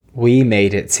We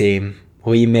made it, team.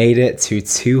 We made it to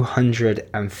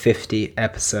 250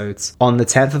 episodes. On the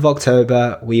 10th of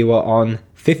October, we were on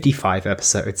 55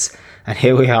 episodes. And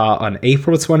here we are on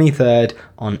April 23rd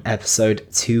on episode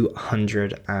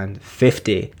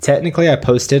 250. Technically, I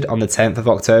posted on the 10th of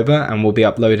October and we'll be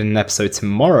uploading an episode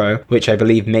tomorrow, which I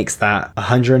believe makes that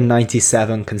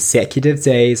 197 consecutive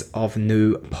days of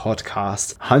new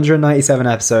podcast. 197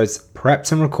 episodes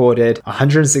prepped and recorded,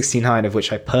 169 of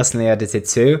which I personally edited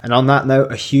too. And on that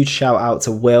note, a huge shout out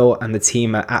to Will and the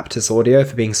team at Aptus Audio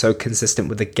for being so consistent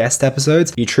with the guest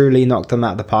episodes. You truly knocked them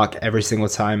out of the park every single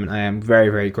time, and I am very,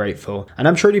 very grateful. And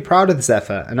I'm truly proud of this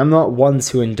effort, and I'm not one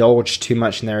to indulge too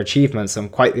much in their achievements. I'm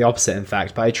quite the opposite, in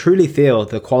fact, but I truly feel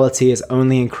the quality has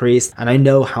only increased, and I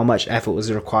know how much effort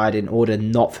was required in order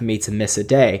not for me to miss a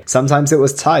day. Sometimes it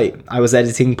was tight. I was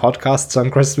editing podcasts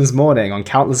on Christmas morning, on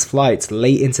countless flights,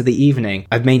 late into the evening.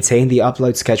 I've maintained the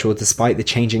upload schedule despite the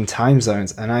changing time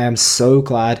zones, and I am so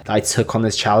glad that I took on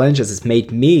this challenge, as it's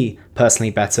made me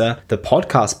personally better, the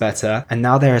podcast better, and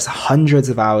now there is hundreds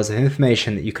of hours of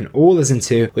information that you can all listen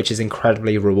to, which is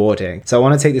incredibly rewarding. So I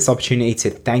want to take this opportunity to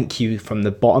thank you from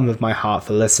the bottom of my heart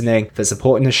for listening, for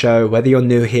supporting the show, whether you're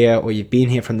new here or you've been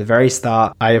here from the very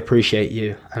start. I appreciate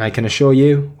you, and I can assure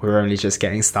you we're only just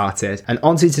getting started. And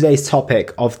on to today's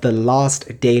topic of the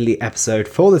last daily episode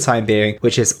for the time being,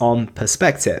 which is on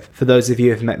perspective. For those of you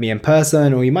who have met me in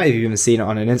person, or you might have even seen it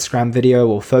on an Instagram video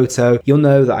or photo, you'll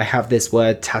know that I have this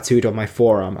word tattooed on my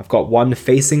forearm. I've got one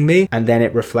facing me and then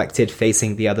it reflected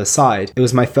facing the other side. It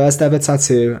was my first ever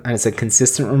tattoo, and it's a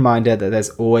consistent reminder that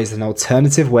there's always an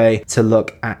alternative way to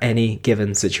look at any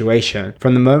given situation.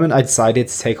 From the moment I decided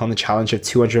to take on the challenge of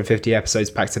 250 episodes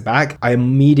back to back, I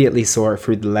immediately saw it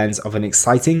through the lens of an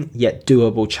exciting yet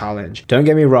doable challenge. Don't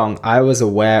get me wrong, I was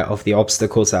aware of the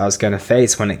obstacles that I was going to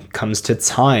face when it comes to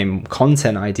time,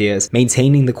 content ideas,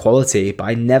 maintaining the quality, but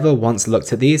I never once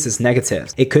looked at these as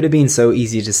negatives. It could have been so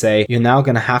easy to say, you're now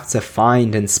going to have to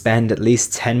find and spend at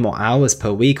least 10 more hours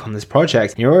per week on this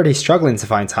project, and you're already struggling to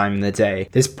find time in the day.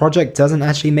 This project doesn't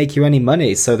actually make you any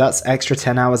money, so that's extra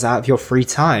 10 hours out of your free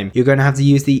time. You're going to have to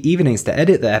use the evenings to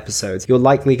edit the episodes. You're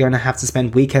likely going to have to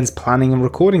spend weekends planning and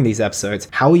recording these episodes.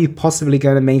 How are you possibly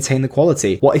going to maintain the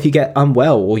quality? What if you get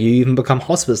unwell or you even become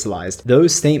hospitalized?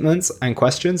 Those statements and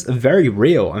questions are very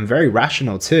real and very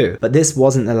rational too, but this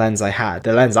wasn't the lens I had.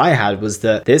 The lens I had was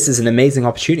that this is an amazing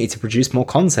opportunity to produce more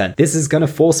content. This is going to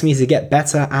force me to get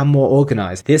better and more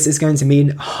organized. This is going to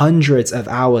mean hundreds of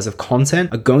hours of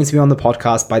content are going to be on the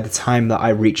podcast by the time that I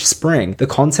reach spring. The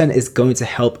content is going to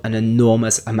help an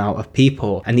enormous amount of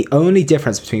people. And the only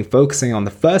difference between focusing on the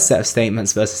first set of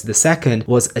statements versus the second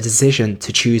was a decision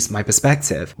to choose my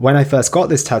perspective. When I first got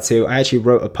this tattoo, I actually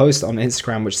wrote a post on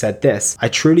Instagram which said this: I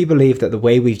truly believe that the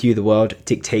way we view the world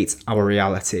dictates our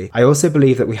reality. I also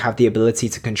believe that we have the ability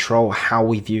to control how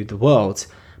we view the world.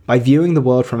 By viewing the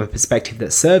world from a perspective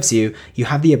that serves you, you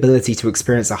have the ability to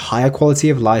experience a higher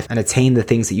quality of life and attain the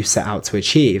things that you set out to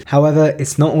achieve. However,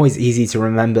 it's not always easy to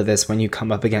remember this when you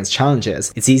come up against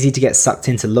challenges. It's easy to get sucked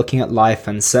into looking at life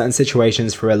and certain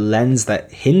situations through a lens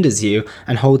that hinders you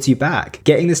and holds you back.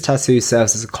 Getting this tattoo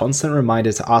serves as a constant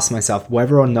reminder to ask myself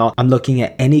whether or not I'm looking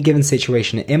at any given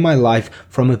situation in my life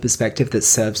from a perspective that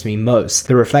serves me most.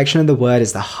 The reflection of the word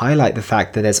is to highlight the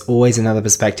fact that there's always another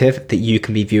perspective that you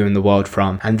can be viewing the world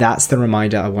from. And that's the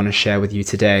reminder I want to share with you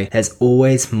today. There's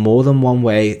always more than one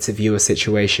way to view a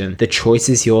situation. The choice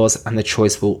is yours, and the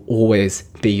choice will always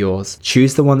be yours.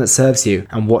 Choose the one that serves you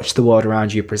and watch the world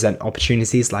around you present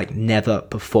opportunities like never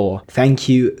before. Thank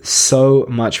you so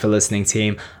much for listening,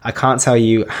 team. I can't tell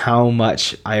you how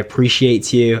much I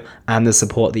appreciate you and the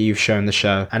support that you've shown the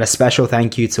show. And a special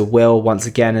thank you to Will once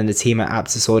again and the team at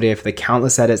Aptus Audio for the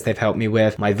countless edits they've helped me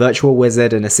with, my virtual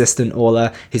wizard and assistant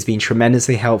Orla, who's been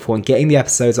tremendously helpful in getting the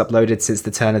episodes uploaded since the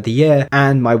turn of the year,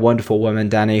 and my wonderful woman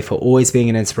Danny for always being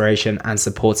an inspiration and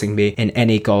supporting me in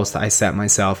any goals that I set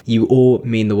myself. You all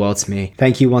mean the world to me.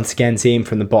 Thank you once again, team,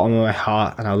 from the bottom of my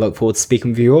heart, and I look forward to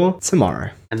speaking with you all tomorrow.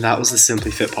 And that was the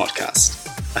Simply Fit podcast.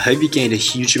 I hope you gained a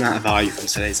huge amount of value from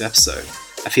today's episode.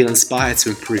 I feel inspired to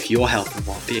improve your health and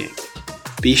well-being.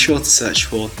 Be sure to search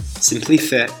for Simply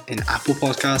Fit in Apple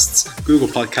Podcasts, Google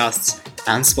Podcasts,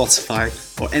 and Spotify,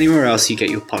 or anywhere else you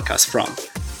get your podcasts from.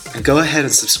 And go ahead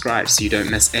and subscribe so you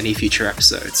don't miss any future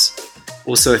episodes.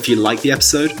 Also, if you like the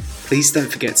episode, please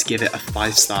don't forget to give it a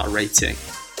 5-star rating.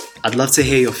 I'd love to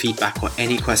hear your feedback or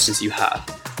any questions you have.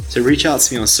 So reach out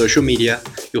to me on social media.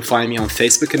 You'll find me on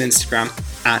Facebook and Instagram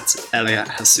at Elliot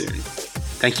Hassoun.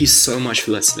 Thank you so much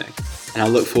for listening, and I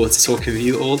look forward to talking with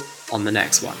you all on the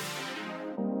next one.